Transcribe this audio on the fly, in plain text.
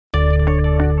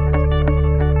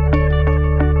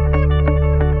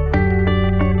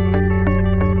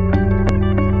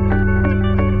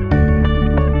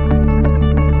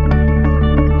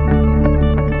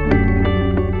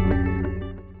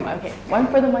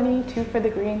bunny, 2 for the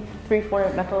green, 3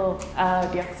 for methyl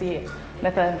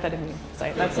methamphetamine.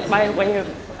 Sorry, that's my way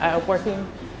of working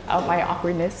out my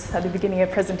awkwardness at the beginning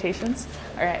of presentations.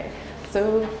 All right,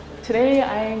 so today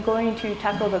I'm going to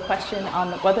tackle the question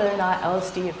on whether or not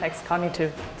LSD affects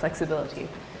cognitive flexibility.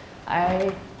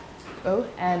 And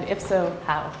if so,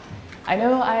 how? I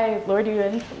know I lured you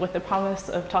in with the promise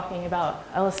of talking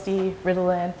about LSD,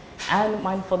 Ritalin, and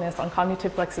mindfulness on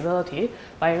cognitive flexibility,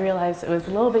 but I realized it was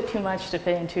a little bit too much to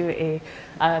fit into a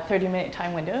 30-minute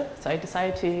time window, so I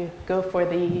decided to go for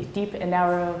the deep and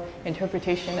narrow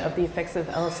interpretation of the effects of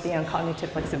LSD on cognitive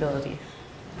flexibility.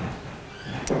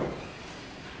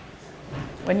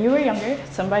 When you were younger,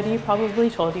 somebody probably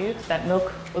told you that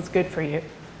milk was good for you,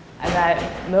 and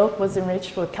that milk was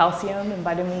enriched with calcium and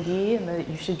vitamin D, and that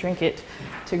you should drink it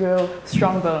to grow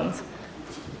strong bones.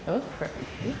 Oh,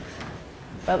 perfect.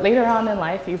 But later on in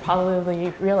life, you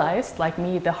probably realized, like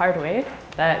me the hard way,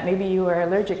 that maybe you were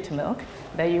allergic to milk,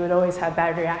 that you would always have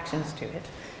bad reactions to it.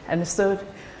 And so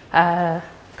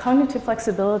cognitive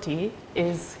flexibility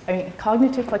is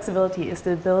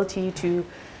the ability to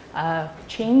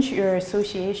change your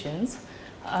associations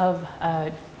of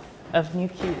new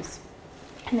cues.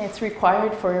 And it's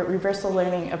required for reversal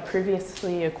learning of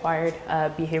previously acquired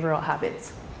behavioral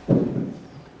habits.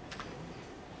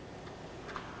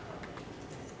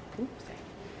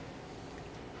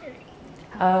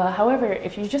 However,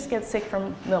 if you just get sick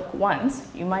from milk once,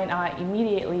 you might not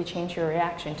immediately change your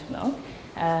reaction to milk.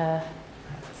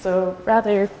 So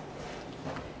rather,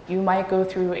 you might go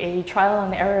through a trial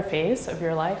and error phase of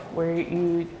your life where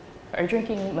you are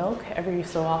drinking milk every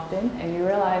so often, and you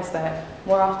realize that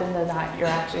more often than not, you're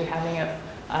actually having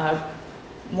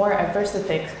more adverse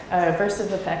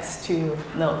effects to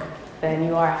milk than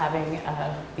you are having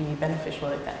the beneficial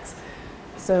effects.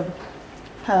 So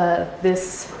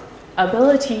this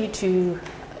ability to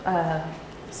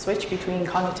switch between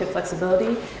cognitive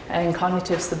flexibility and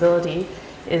cognitive stability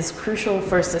is crucial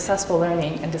for successful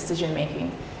learning and decision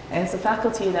making. And it's a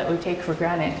faculty that we take for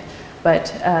granted,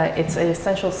 but it's an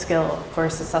essential skill for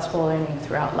successful learning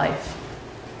throughout life.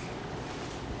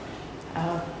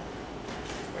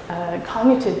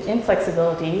 Cognitive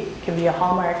inflexibility can be a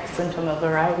hallmark symptom of a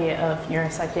variety of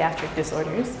neuropsychiatric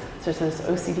disorders, such as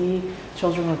OCD,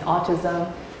 children with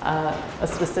autism, a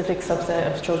specific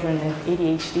subset of children with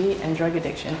ADHD, and drug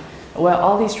addiction. What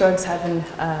all these drugs have in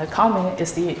common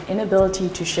is the inability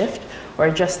to shift or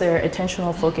adjust their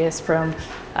attentional focus from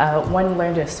one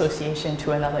learned association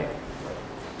to another.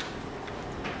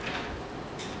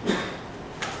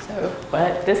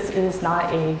 But this is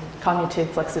not a cognitive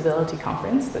flexibility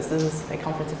conference. This is a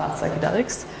conference about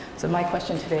psychedelics. So my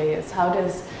question today is, how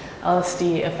does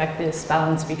LSD affect this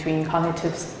balance between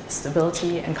cognitive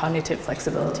stability and cognitive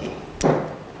flexibility?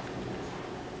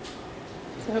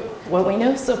 So what we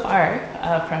know so far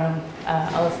from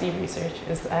LSD research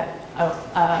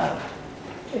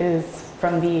is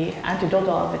from the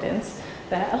anecdotal evidence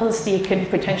that LSD can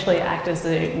potentially act as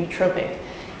a nootropic.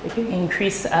 It can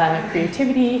increase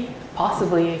creativity,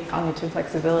 possibly cognitive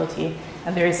flexibility,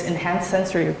 and there's enhanced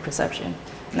sensory perception.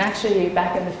 And actually,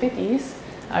 back in the 50s,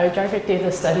 Jarvik did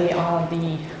a study on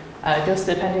the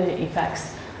dose-dependent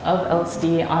effects of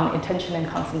LSD on attention and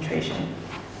concentration.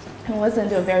 It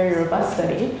wasn't a very robust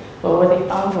study, but what they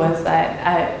found was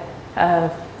that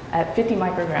at 50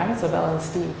 micrograms of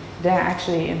LSD, it didn't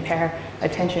actually impair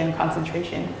attention and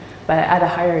concentration, but at a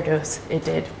higher dose, it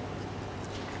did.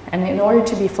 And in order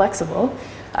to be flexible,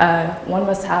 one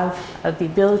must have the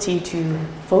ability to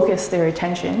focus their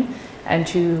attention and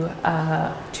to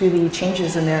the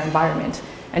changes in their environment,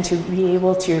 and to be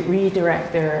able to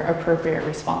redirect their appropriate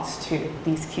response to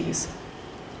these cues.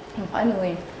 And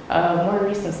finally, a more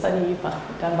recent study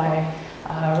done by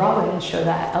Robin showed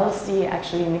that LSD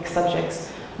actually makes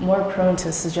subjects more prone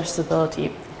to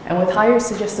suggestibility. And with higher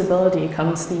suggestibility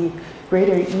comes the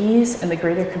greater ease and the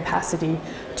greater capacity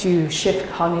to shift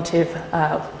cognitive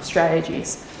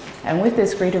strategies. And with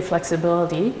this greater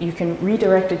flexibility, you can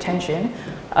redirect attention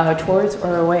towards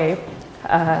or away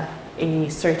a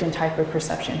certain type of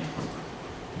perception.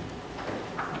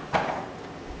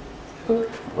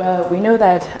 Well, we know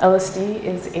that LSD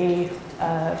is a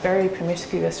very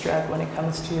promiscuous drug when it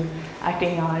comes to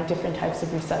acting on different types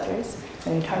of receptors,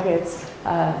 and it targets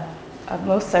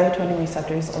most serotonin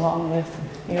receptors along with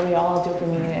nearly all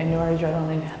dopamine and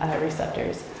noradrenaline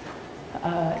receptors.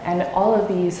 And all of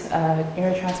these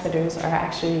neurotransmitters are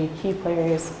actually key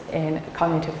players in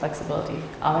cognitive flexibility.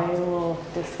 I will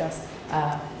discuss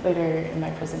later in my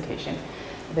presentation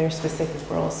their specific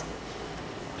roles.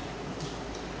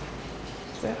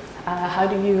 So, how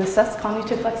do you assess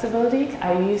cognitive flexibility?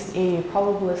 I used a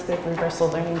probabilistic reversal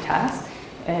learning task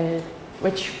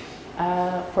which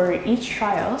for each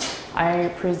trial, I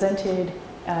presented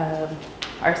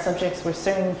our subjects with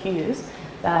certain cues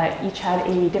that each had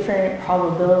a different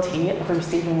probability of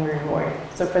receiving a reward.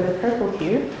 So for the purple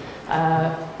cue,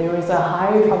 there was a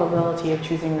high probability of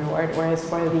choosing reward, whereas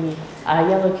for the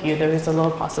yellow cue, there was a low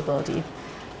possibility.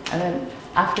 And then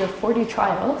after 40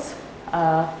 trials,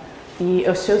 the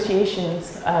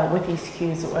associations with these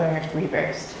cues were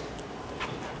reversed.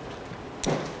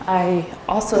 I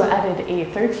also added a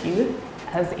third cue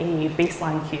as a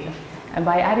baseline cue. And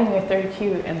by adding a third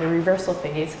cue in the reversal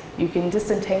phase, you can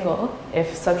disentangle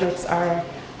if subjects are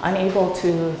unable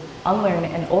to unlearn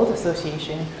an old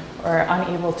association or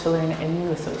unable to learn a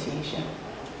new association.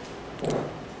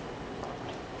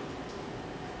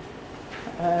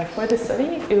 For this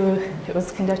study, it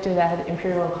was conducted at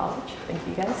Imperial College. Thank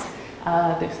you guys.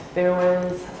 There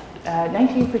was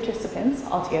 19 participants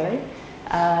altogether,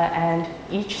 and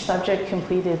each subject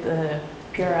completed the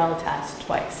PRL task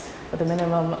twice, with a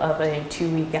minimum of a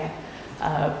 2-week gap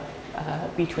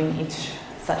between each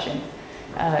session.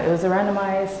 It was a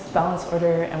randomized, balanced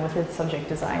order, and with its subject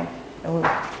design.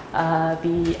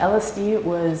 The LSD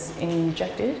was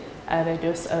injected at a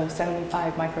dose of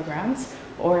 75 micrograms,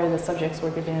 or the subjects were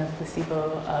given a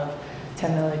placebo of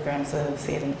 10 milligrams of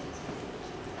saline.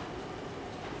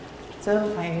 So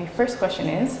my first question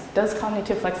is, does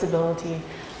cognitive flexibility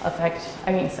affect,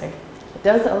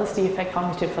 does LSD affect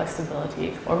cognitive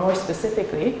flexibility? Or more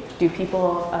specifically, do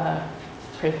people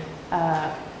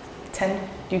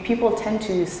tend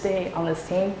to stay on the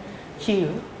same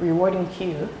cue, rewarding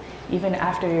cue, even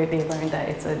after they learn that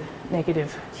it's a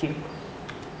negative cue?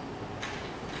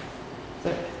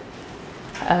 So,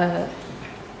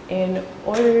 in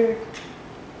order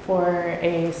for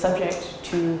a subject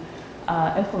to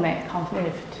implement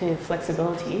cognitive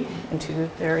flexibility into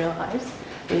their real lives,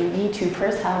 they need to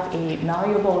first have a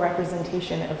malleable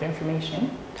representation of information,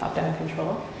 top-down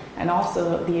control, and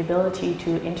also the ability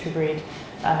to integrate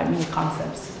new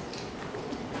concepts.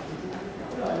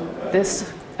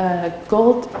 This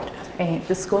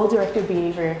goal-directed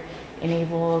behavior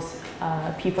enables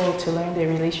people to learn the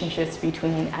relationships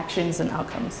between actions and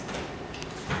outcomes.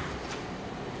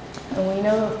 And we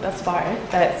know thus far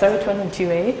that serotonin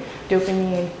 2A,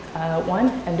 dopamine 1,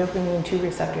 and dopamine 2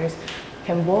 receptors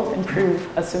can both improve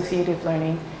associative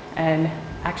learning and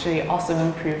actually also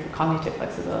improve cognitive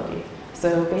flexibility.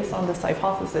 So based on this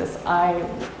hypothesis, I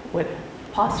would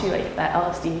postulate that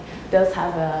LSD does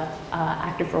have an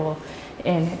active role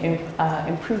in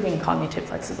improving cognitive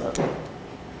flexibility.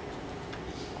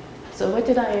 So what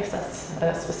did I assess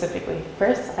specifically?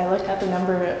 First, I looked at the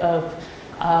number of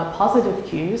positive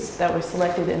cues that were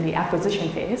selected in the acquisition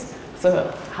phase.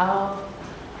 So how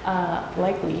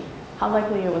likely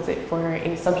was it for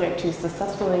a subject to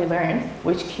successfully learn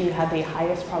which cue had the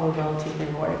highest probability of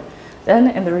reward? Then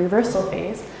in the reversal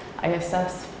phase, I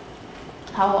assessed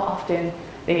how often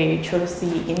they chose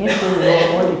the initially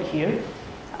rewarded cue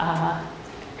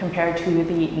compared to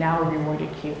the now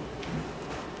rewarded cue.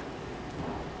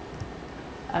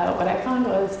 What I found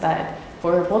was that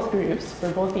for both groups,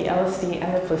 for both the LSD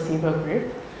and the placebo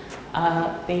group,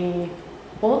 they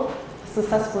both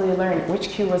successfully learned which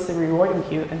cue was the rewarding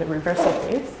cue in the reversal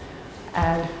phase,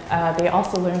 and they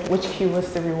also learned which cue was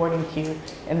the rewarding cue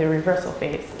in the reversal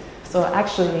phase. So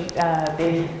actually,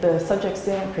 the subjects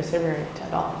didn't persevere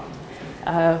at all.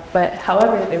 But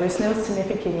however, there was no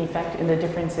significant effect in the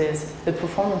differences, the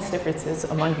performance differences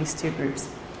among these two groups.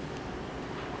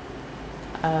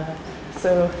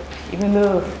 So even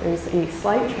though there's a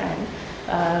slight trend,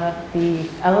 the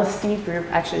LSD group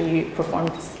actually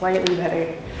performed slightly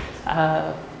better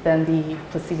than the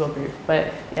placebo group,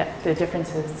 but yeah, the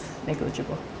difference is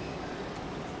negligible.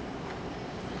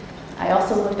 I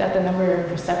also looked at the number of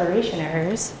perseveration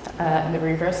errors in the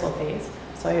reversal phase.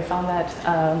 So I found that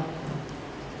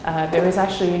there was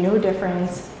actually no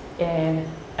difference in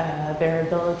their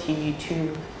ability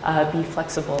to be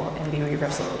flexible in the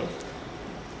reversal phase.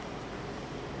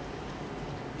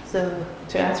 So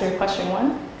to answer question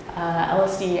one,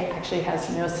 LSD actually has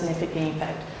no significant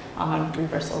effect on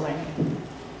reversal learning.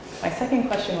 My second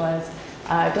question was,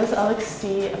 does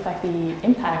LSD affect the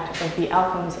impact of the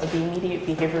outcomes of the immediate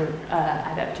behavior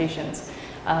adaptations?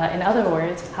 In other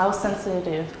words, how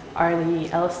sensitive are the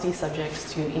LSD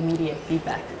subjects to immediate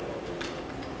feedback?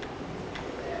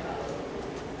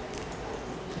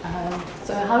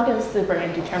 So how does the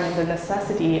brain determine the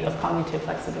necessity of cognitive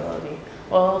flexibility?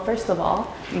 Well, first of all,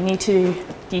 you need to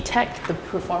detect the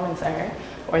performance error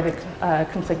or the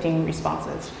conflicting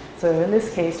responses. So in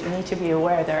this case, you need to be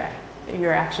aware that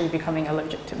you're actually becoming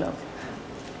allergic to milk.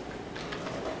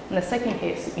 In the second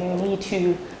case, you need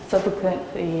to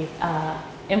subsequently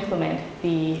implement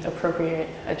the appropriate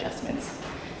adjustments.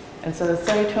 And so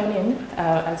serotonin,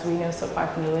 as we know so far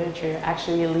from the literature,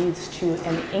 actually leads to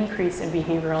an increase in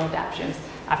behavioral adaptations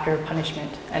after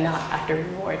punishment and not after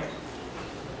reward.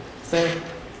 So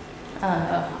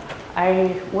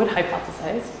I would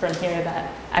hypothesize from here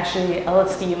that actually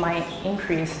LSD might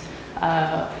increase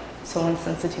someone's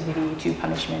sensitivity to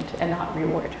punishment and not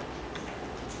reward.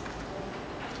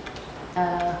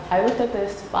 I looked at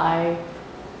this by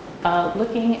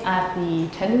looking at the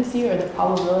tendency or the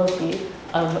probability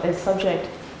of a subject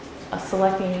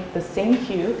selecting the same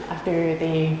cue after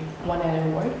they won an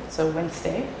award, so win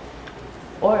stay,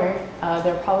 or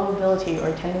their probability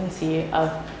or tendency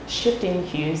of shifting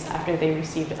cues after they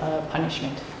received a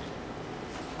punishment.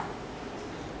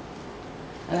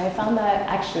 And I found that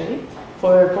actually,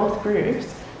 for both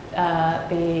groups,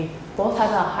 they both had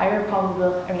a higher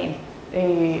probability,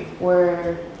 they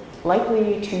were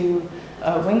likely to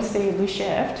win stay, lose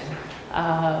shift,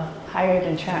 higher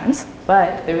than trans,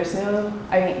 but there was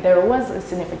there was a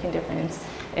significant difference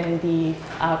in the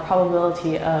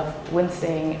probability of win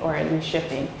staying or lose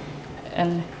shifting.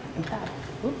 And in fact,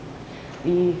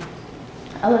 the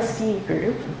LSD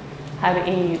group had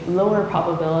a lower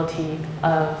probability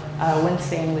of win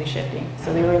staying, lose shifting.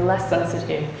 So they were less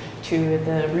sensitive to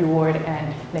the reward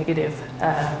and negative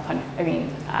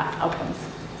outcomes.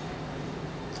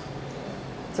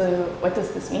 So what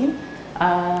does this mean?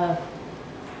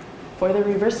 For the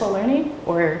reversal learning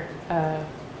or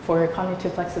for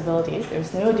cognitive flexibility,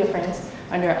 there's no difference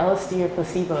under LSD or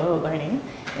placebo learning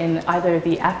in either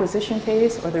the acquisition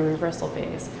phase or the reversal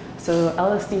phase. So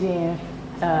LSD didn't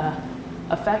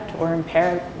affect or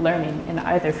impair learning in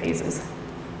either phases.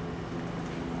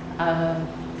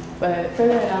 But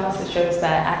further analysis shows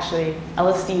that actually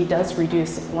LSD does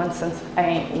reduce one's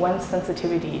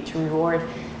sensitivity to reward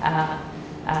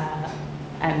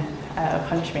and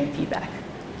punishment feedback.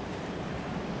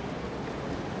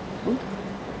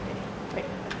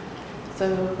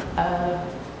 So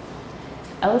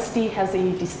LSD has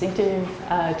a distinctive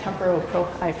temporal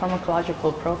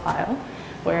pharmacological profile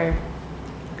where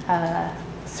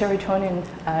serotonin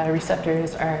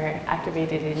receptors are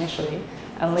activated initially,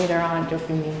 and later on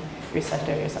dopamine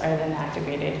receptors are then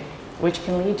activated, which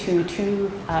can lead to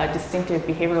two distinctive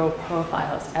behavioral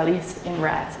profiles, at least in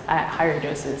rats, at higher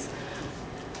doses.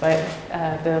 But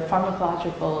the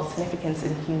pharmacological significance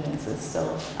in humans is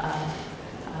still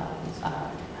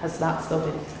has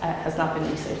not been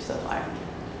researched so far.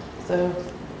 So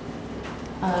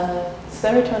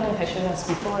serotonin has shown us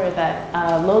before that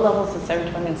low levels of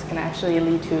serotonin can actually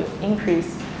lead to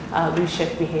increased loose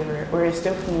shift behavior, whereas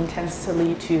dopamine tends to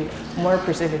lead to more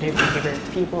preservative behavior.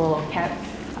 People can't,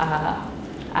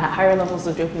 at higher levels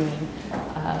of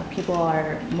dopamine, people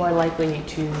are more likely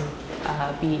to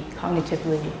be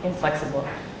cognitively inflexible.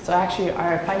 So actually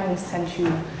our findings tend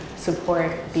to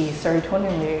support the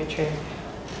serotonin literature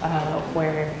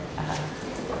where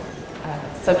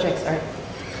subjects are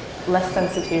less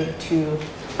sensitive to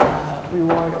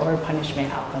reward or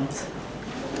punishment outcomes.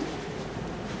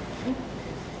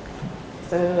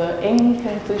 So in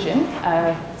conclusion,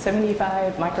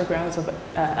 75 micrograms of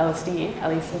LSD, at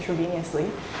least intravenously,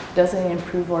 doesn't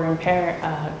improve or impair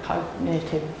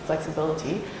cognitive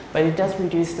flexibility, but it does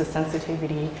reduce the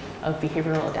sensitivity of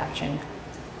behavioral adaptation.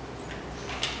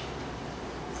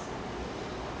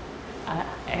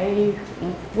 I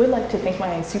would like to thank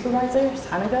my supervisor,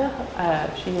 Sanaga.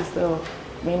 She is the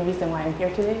main reason why I'm here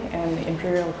today, and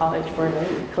Imperial College for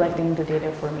collecting the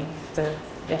data for me. So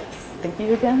yes, thank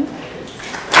you again.